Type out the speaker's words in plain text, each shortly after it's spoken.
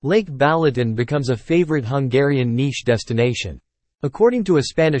Lake Balaton becomes a favorite Hungarian niche destination. According to a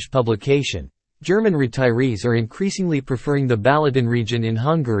Spanish publication, German retirees are increasingly preferring the Balaton region in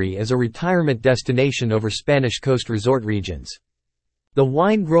Hungary as a retirement destination over Spanish coast resort regions. The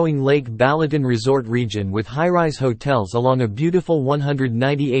wine-growing Lake Balaton resort region with high-rise hotels along a beautiful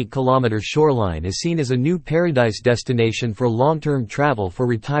 198-kilometer shoreline is seen as a new paradise destination for long-term travel for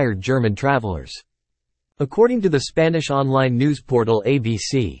retired German travelers. According to the Spanish online news portal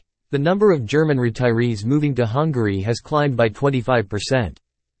ABC, the number of German retirees moving to Hungary has climbed by 25%.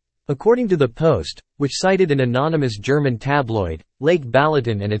 According to the Post, which cited an anonymous German tabloid, Lake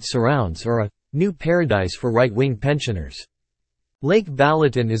Balaton and its surrounds are a new paradise for right-wing pensioners. Lake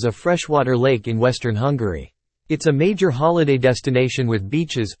Balaton is a freshwater lake in western Hungary. It's a major holiday destination with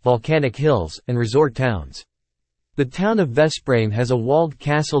beaches, volcanic hills, and resort towns. The town of Veszprém has a walled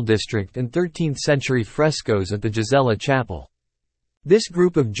castle district and 13th-century frescoes at the Gisela Chapel. This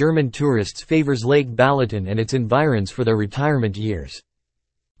group of German tourists favors Lake Balaton and its environs for their retirement years.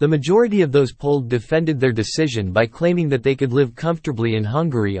 The majority of those polled defended their decision by claiming that they could live comfortably in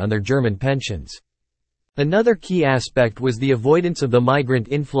Hungary on their German pensions. Another key aspect was the avoidance of the migrant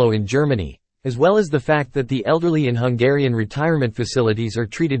inflow in Germany, as well as the fact that the elderly in Hungarian retirement facilities are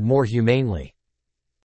treated more humanely.